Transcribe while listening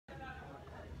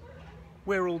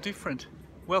We're all different.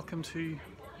 Welcome to,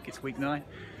 it's week 9.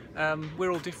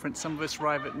 We're all different. Some of us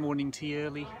arrive at morning tea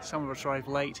early, some of us arrive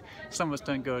late, some of us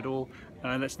don't go at all.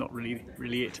 That's not really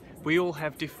it. We all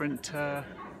have different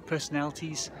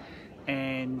personalities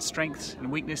and strengths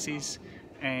and weaknesses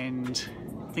and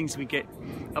things we get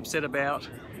upset about,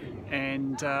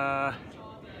 and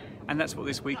that's what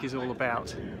this week is all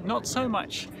about. Not so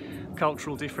much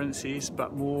cultural differences,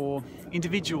 but more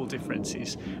individual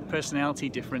differences, personality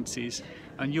differences,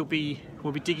 and we'll be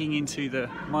digging into the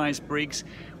Myers-Briggs,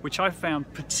 which I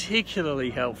found particularly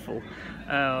helpful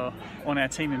on our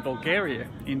team in Bulgaria,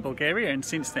 and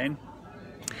since then.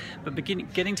 But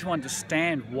getting to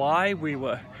understand why we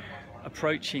were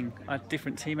approaching,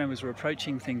 different team members were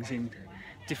approaching things in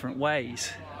different ways,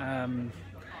 and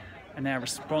our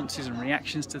responses and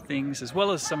reactions to things, as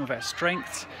well as some of our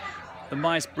strengths. The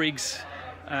Myers-Briggs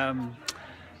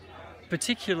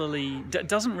particularly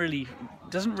doesn't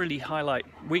really highlight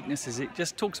weaknesses. It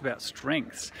just talks about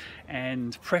strengths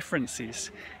and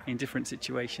preferences in different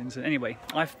situations. And anyway,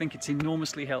 I think it's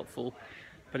enormously helpful,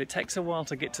 but it takes a while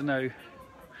to get to know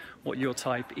what your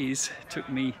type is. It took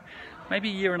me maybe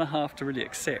a year and a half to really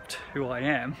accept who I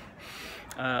am,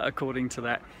 according to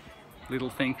that little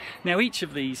thing. Now, each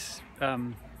of these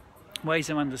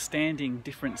ways of understanding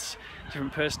different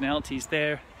personalities,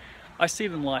 I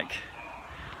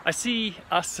see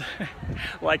us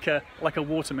like a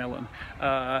watermelon,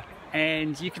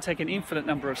 and you can take an infinite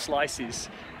number of slices,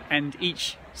 and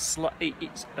each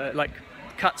like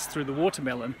cuts through the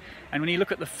watermelon, and when you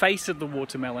look at the face of the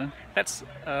watermelon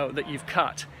that you've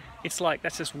cut, it's like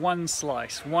that's just one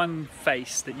slice, one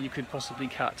face that you could possibly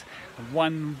cut,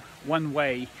 one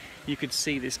way you could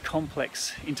see this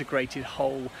complex integrated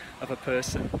whole of a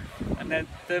person. And then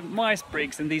the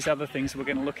Myers-Briggs and these other things we're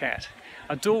going to look at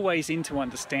are doorways into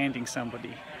understanding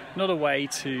somebody, not a way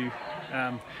to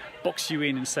box you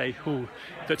in and say, oh,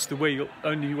 that's the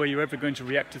only way you're ever going to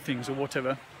react to things or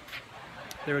whatever.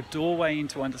 They're a doorway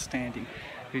into understanding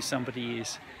who somebody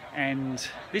is. And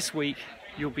this week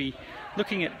you'll be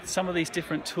looking at some of these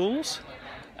different tools,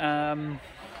 but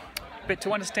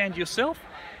to understand yourself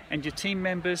and your team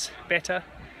members better.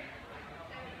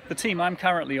 The team I'm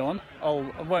currently on, I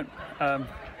won't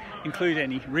include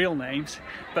any real names,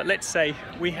 but let's say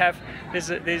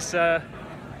there's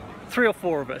 3 or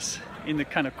 4 of us in the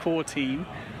kind of core team,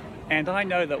 and I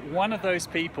know that one of those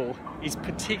people is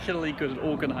particularly good at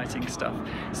organising stuff.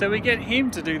 So we get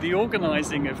him to do the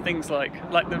organising of things like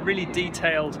the really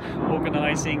detailed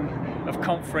organising of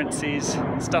conferences,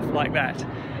 stuff like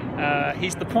that.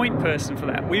 He's the point person for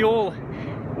that. We all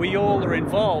are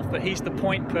involved, but he's the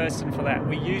point person for that.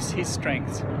 We use his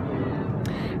strengths.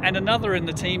 And another in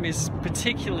the team is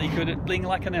particularly good at being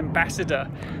like an ambassador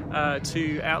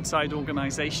to outside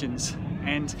organisations.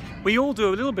 And we all do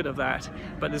a little bit of that,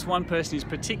 but there's one person who's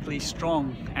particularly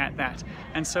strong at that.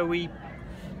 And so we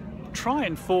try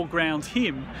and foreground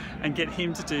him and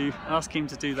ask him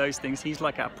to do those things. He's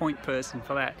like our point person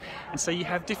for that. And so you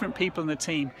have different people in the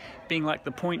team being like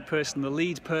the point person, the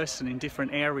lead person in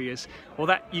different areas. Well,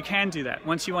 that you can do that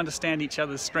once you understand each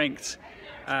other's strengths.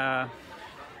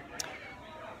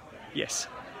 Yes.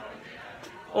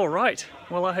 All right.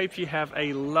 Well, I hope you have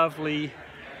a lovely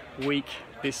week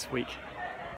this week.